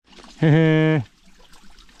헤헤.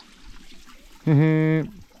 헤헤.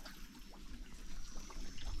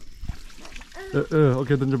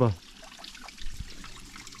 오케이, 던져봐.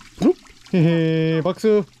 헤헤,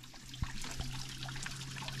 박수.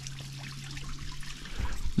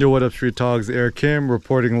 Yo, what up, Street Talks? Eric Kim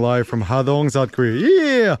reporting live from Hadong, South Korea.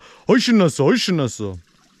 Yeah! 신났어.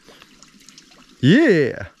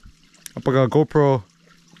 Yeah! 아빠가 GoPro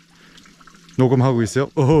녹음하고 있어요.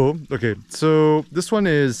 Oh, okay. So this one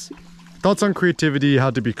is thoughts on creativity, how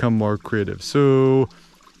to become more creative. So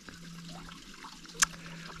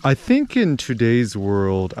I think in today's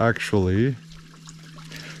world, actually,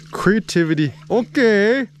 creativity.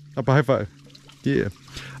 Okay. Appa, high five. Yeah.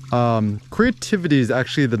 Creativity is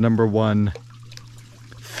actually the number one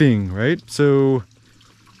thing, right? So,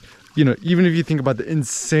 you know, even if you think about the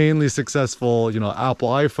insanely successful, you know, Apple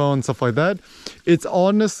iPhone, stuff like that, it's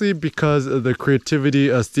honestly because of the creativity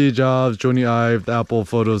of Steve Jobs, Jony Ive, the Apple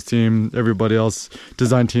Photos team, everybody else,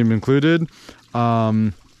 design team included.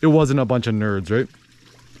 It wasn't a bunch of nerds, right?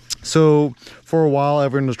 So for a while,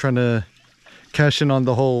 everyone was trying to cash in on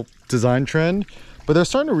the whole design trend, but they're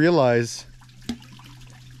starting to realize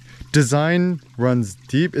design runs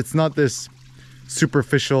deep. It's not this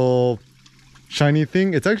superficial, shiny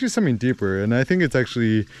thing. It's actually something deeper. And I think it's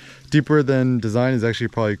actually deeper than design is actually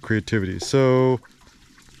probably creativity. So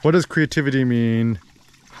what does creativity mean?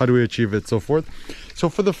 How do we achieve it? So forth. So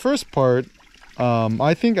for the first part,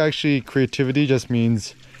 I think actually creativity just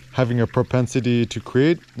means having a propensity to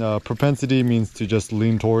create. Propensity means to just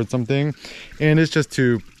lean towards something. And it's just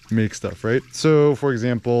to make stuff, right? So for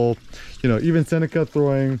example, you know, even Seneca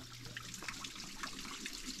throwing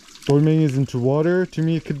dolmengues into water, to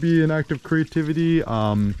me it could be an act of creativity.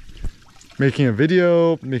 Making a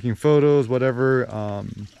video, making photos, whatever,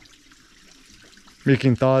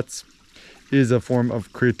 making thoughts is a form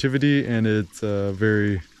of creativity, and it's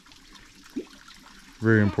very,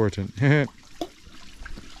 very important.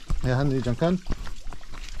 네, 하늘이 잠깐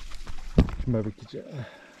신발 벗기자.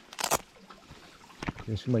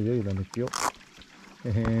 신발 여기다 넣을게요.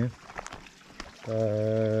 여기다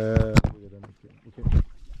넣을게요.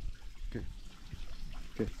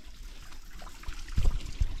 오케이.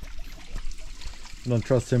 I don't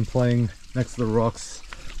trust him playing next to the rocks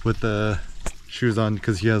with the shoes on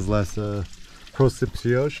because he has less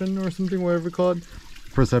perception or something, whatever you call it.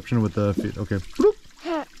 Perception with the feet. Okay.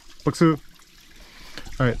 박수.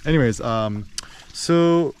 All right. Anyways,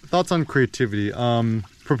 so thoughts on creativity.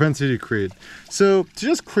 Propensity to create. So to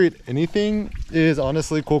just create anything is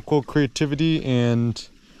honestly quote creativity, and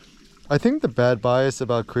I think the bad bias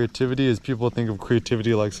about creativity is people think of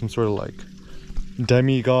creativity like some sort of like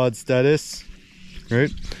demigod status,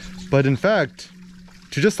 right? But in fact,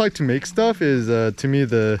 to just like to make stuff is to me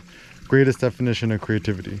the greatest definition of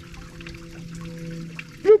creativity.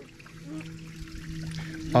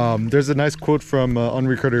 There's a nice quote from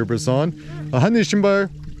Henri Cartier-Bresson. 하늘 신발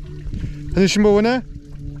원해?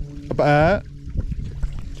 아빠.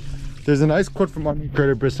 There's a nice quote from Henri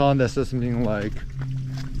Cartier-Bresson that says something like,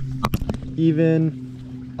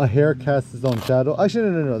 even a hair casts its own shadow.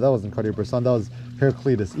 Actually, no, that wasn't Cartier-Bresson, that was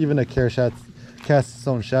Heraclitus. Even a hair casts its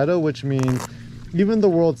own shadow, which means even the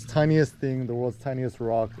world's tiniest thing, the world's tiniest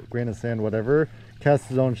rock, grain of sand, whatever, casts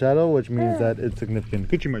its own shadow, which means that it's significant.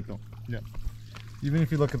 Yeah. Even if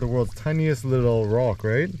you look at the world's tiniest little rock,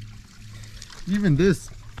 right? Even this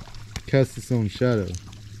casts its own shadow.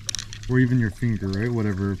 Or even your finger, right?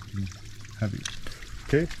 Whatever have you.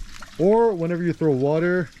 Okay? Or whenever you throw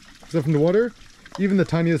stuff in the water, even the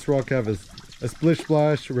tiniest rock have a splish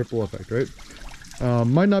splash ripple effect, right?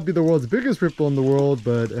 Might not be the world's biggest ripple in the world,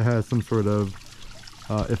 but it has some sort of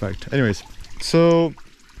effect. Anyways, so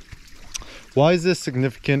why is this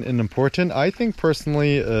significant and important? I think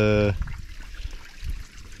personally, the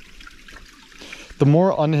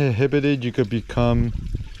more uninhibited you could become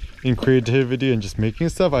in creativity and just making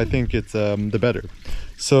stuff, I think it's the better.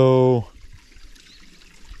 So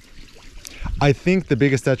I think the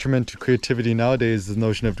biggest detriment to creativity nowadays is the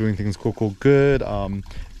notion of doing things good,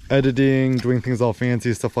 editing, doing things all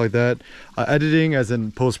fancy, stuff like that. Editing as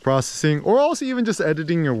in post-processing, or also even just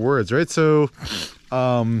editing your words, right? So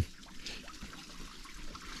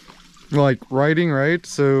like writing, right?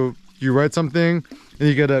 So you write something and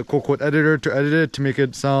you get a quote editor to edit it to make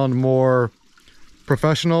it sound more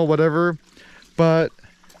professional, whatever. But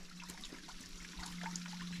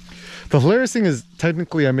the hilarious thing is,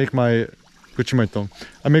 technically I make my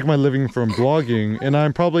living from blogging, and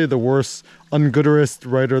I'm probably the worst, ungoodest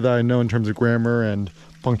writer that I know in terms of grammar and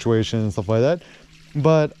punctuation and stuff like that.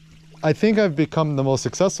 But I think I've become the most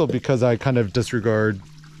successful because I kind of disregard,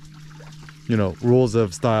 you know, rules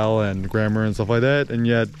of style and grammar and stuff like that. And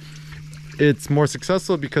yet it's more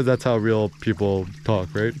successful because that's how real people talk,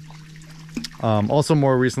 right? Also,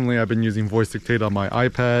 more recently, I've been using voice dictate on my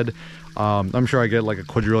iPad. I'm sure I get like a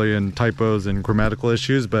quadrillion typos and grammatical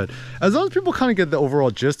issues, but as long as people kind of get the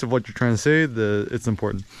overall gist of what you're trying to say, it's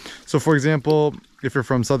important. So for example, if you're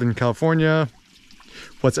from Southern California,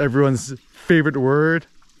 what's everyone's favorite word?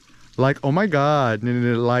 Like, oh my God,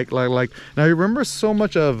 like. Now I remember so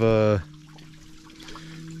much of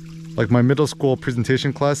like my middle school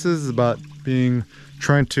presentation classes about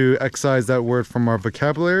trying to excise that word from our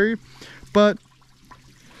vocabulary, but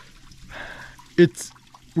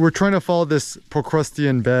we're trying to follow this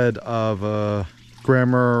Procrustean bed of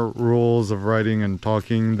grammar rules of writing and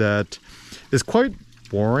talking that is quite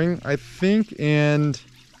boring, I think. And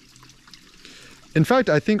in fact,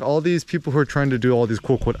 I think all these people who are trying to do all these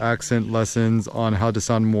quote accent lessons on how to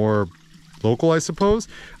sound more local, I suppose,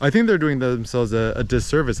 I think they're doing themselves a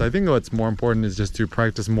disservice. I think what's more important is just to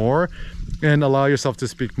practice more and allow yourself to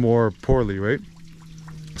speak more poorly, right?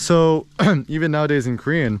 So even nowadays in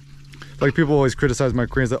Korean, like people always criticize my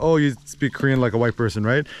Korean, like, oh, you speak Korean like a white person,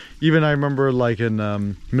 right? Even I remember like in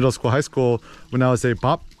middle school, high school, when I would say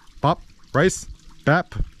bop, rice,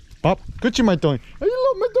 bap, bop. 그치 말똥이. I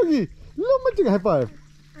love 말똥이. Love 말똥이. High five.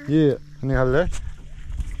 Yeah. 언니 할래?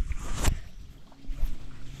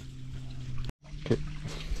 Okay.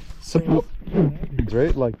 So,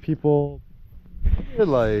 right? Like people, they're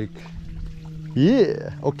like,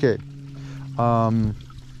 yeah, okay.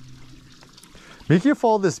 Make you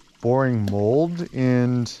follow this boring mold,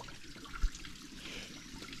 and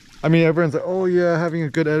I mean everyone's like, oh yeah, having a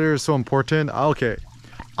good editor is so important. Okay,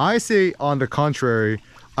 I say on the contrary,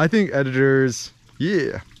 I think editors,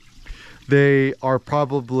 yeah, they are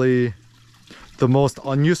probably the most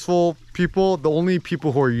unuseful people. The only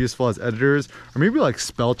people who are useful as editors are maybe like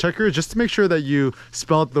spell checkers, just to make sure that you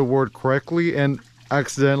spelled the word correctly and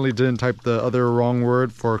accidentally didn't type the other wrong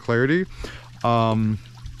word for clarity.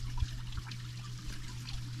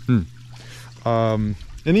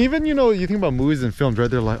 And even, you know, you think about movies and films, right?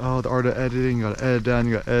 They're like, oh, the art of editing, you gotta edit down,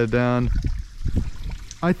 you gotta edit down.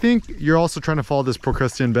 I think you're also trying to follow this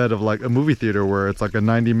Procrustean bed of like a movie theater where it's like a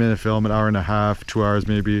 90-minute film, an hour and a half, 2 hours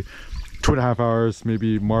maybe, 2.5 hours,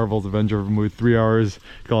 maybe Marvel's Avenger movie, 3 hours,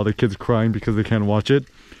 got all the kids crying because they can't watch it.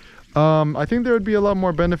 I think there would be a lot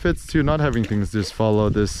more benefits to not having things just follow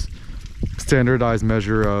this standardized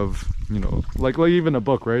measure of, you know, like even a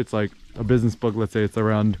book, right? It's like a business book, let's say it's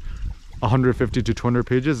around 150 to 200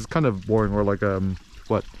 pages. It's kind of boring. Or like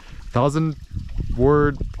what, 1,000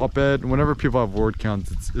 word op-ed. Whenever people have word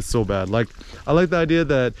counts, it's so bad. Like, I like the idea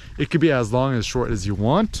that it could be as long as short as you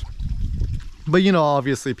want, but you know,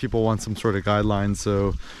 obviously people want some sort of guidelines,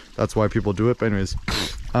 so that's why people do it. But anyways,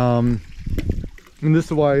 and this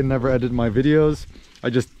is why I never edit my videos.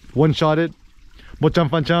 I just one-shot it,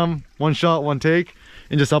 모짬판짬, one shot, one take,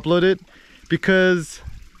 and just upload it, because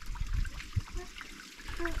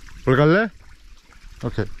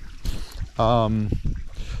okay.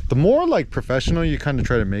 The more like professional you kind of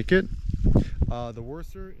try to make it, the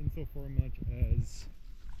worser insofar much as,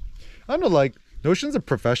 I don't know, like notions of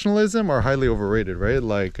professionalism are highly overrated, right?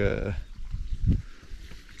 Like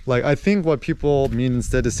I think what people mean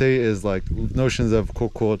instead to say is like notions of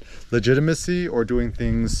quote legitimacy or doing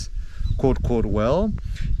things quote well.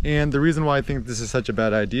 And the reason why I think this is such a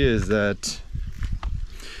bad idea is that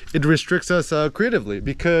it restricts us creatively,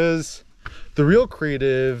 because the real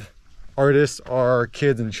creative artists are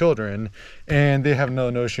kids and children, and they have no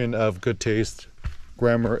notion of good taste,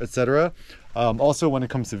 grammar, etc. Also, when it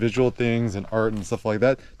comes to visual things and art and stuff like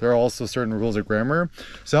that, there are also certain rules of grammar.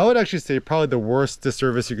 So I would actually say probably the worst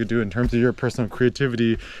disservice you could do in terms of your personal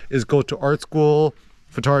creativity is go to art school,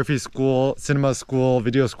 photography school, cinema school,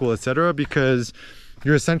 video school, etc., because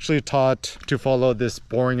you're essentially taught to follow this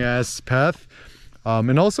boring ass path.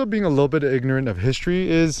 And also being a little bit ignorant of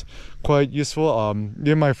history is quite useful.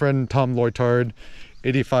 Me and my friend Tom Loitard,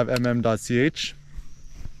 85mm.ch,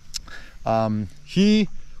 he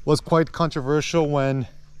was quite controversial when,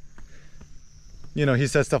 you know, he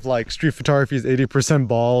said stuff like street photography is 80%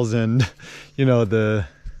 balls, and you know,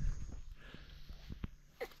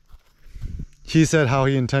 he said how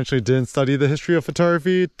he intentionally didn't study the history of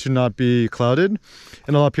photography to not be clouded,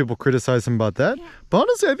 and a lot of people criticize him about that. But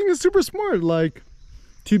honestly, I think it's super smart, like,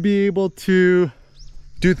 to be able to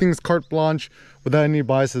do things carte blanche without any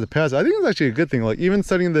bias of the past. I think it's actually a good thing. Like, even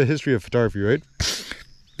studying the history of photography, right?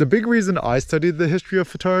 The big reason I studied the history of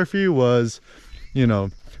photography was, you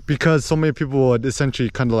know, because so many people would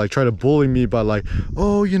essentially kind of like try to bully me by like,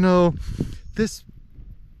 oh, you know, this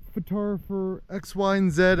photographer X, Y,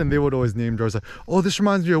 and Z, and they would always name drawers like, oh, this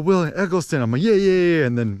reminds me of Will Eggleston. I'm like, yeah,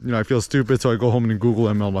 and then, you know, I feel stupid, so I go home and Google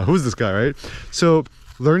him, and I'm like, who's this guy, right? So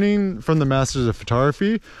learning from the masters of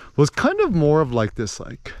photography was kind of more of like this,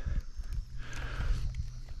 like,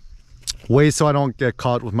 way so I don't get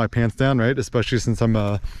caught with my pants down, right? Especially since I'm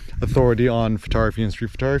a authority on photography and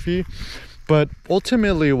street photography. But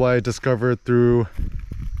ultimately what I discovered through,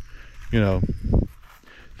 you know,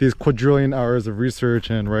 these quadrillion hours of research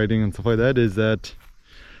and writing and stuff like that is that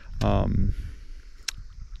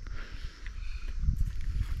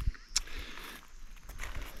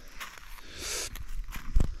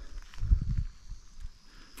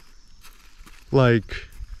like,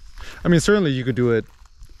 I mean, certainly you could do it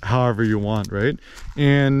however you want, right?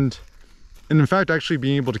 And in fact, actually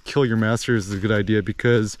being able to kill your masters is a good idea,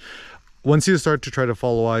 because once you start to try to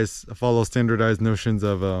follow standardized notions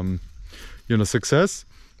of you know, success,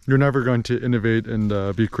 you're never going to innovate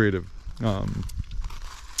and be creative.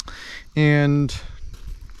 And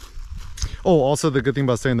also the good thing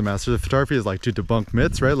about studying the masters of photography is like to debunk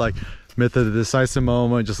myths, right? Like myth of the decisive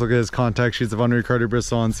moment. Just look at his contact sheets of Henri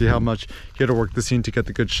Cartier-Bresson, see how much he had to work the scene to get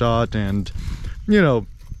the good shot, and, you know,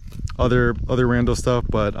 other random stuff.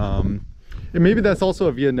 But and maybe that's also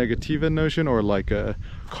a via negativa notion, or like a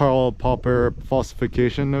Karl Popper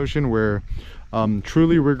falsification notion, where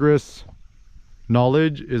truly rigorous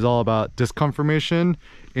knowledge is all about disconfirmation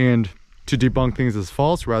and to debunk things as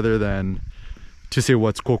false rather than to say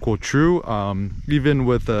what's quote unquote true. Even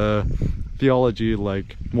with theology,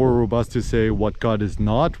 like more robust to say what God is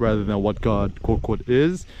not rather than what God quote unquote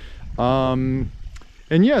is. And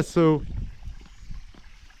yeah, so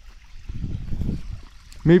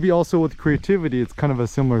maybe also with creativity, it's kind of a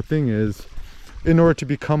similar thing. Is in order to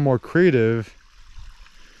become more creative,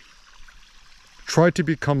 try to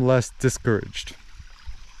become less discouraged.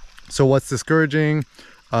 So what's discouraging?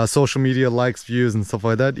 Social media likes, views, and stuff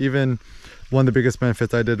like that. Even one of the biggest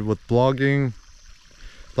benefits I did with blogging,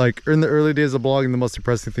 like in the early days of blogging, the most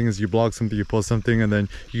depressing thing is you blog something, you post something, and then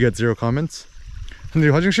you get 0 comments.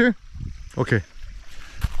 Okay.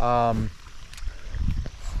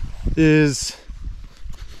 Is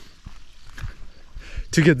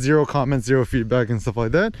to get 0 comments, 0 feedback, and stuff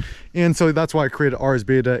like that. And so that's why I created Ars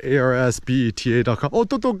Beta, arsbeta.com. Oh,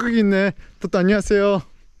 또또 거기 있네. 또또 안녕하세요.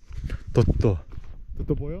 또또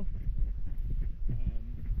보여?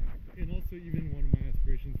 And also even one of my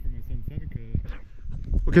aspirations for my son Seneca.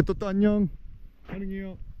 Okay, 또또 안녕.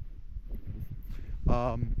 환영해요.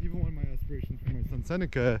 Even one of my aspirations for my son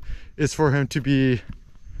Seneca is for him to be,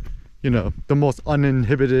 you know, the most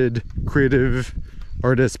uninhibited, creative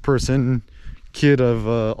artist, person, kid of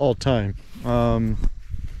all time.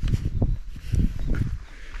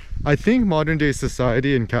 I think modern day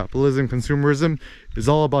society and capitalism, consumerism is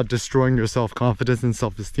all about destroying your self-confidence and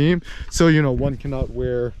self-esteem. So, you know, one cannot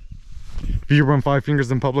wear V-run 5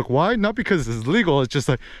 fingers in public. Why? Not because it's legal. It's just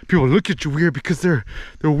like people look at you weird because they're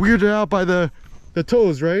weirded out by the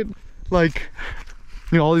toes, right? Like,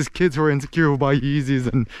 you know, all these kids who are insecure who buy Yeezys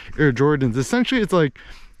and Air Jordans. Essentially, it's like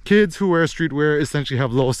kids who wear streetwear essentially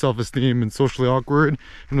have low self-esteem and socially awkward,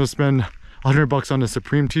 and will spend $100 on a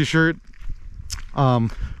Supreme t-shirt,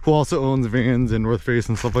 who also owns Vans and North Face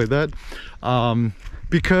and stuff like that,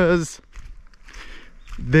 because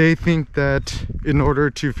they think that in order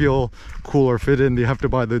to feel cool or fit in, they have to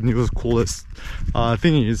buy the newest, coolest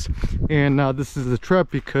thingies. And now this is a trap,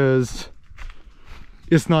 because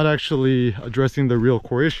it's not actually addressing the real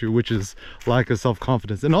core issue, which is lack of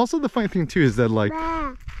self-confidence. And also the funny thing too is that, like,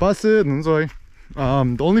 the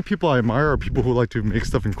only people I admire are people who like to make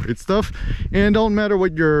stuff and create stuff, and don't matter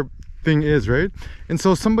what your thing is, right? And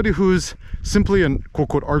so somebody who's simply an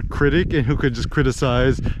quote-unquote art critic and who could just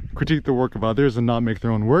critique the work of others and not make their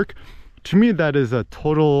own work, to me that is a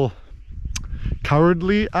total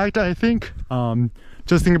cowardly act, I think.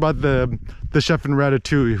 Just think about the chef in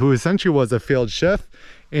Ratatouille, who essentially was a failed chef,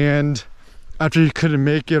 and after he couldn't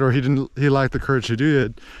make it, or he lacked the courage to do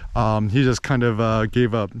it, he just kind of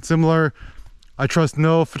gave up. Similar, I trust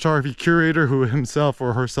no photography curator who himself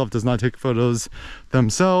or herself does not take photos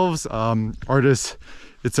themselves, artists,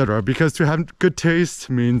 etc., because to have good taste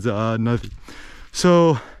means nothing.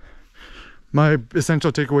 So my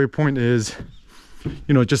essential takeaway point is,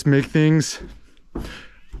 you know, just make things.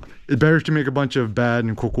 It's better to make a bunch of bad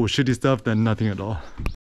and cool shitty stuff than nothing at all.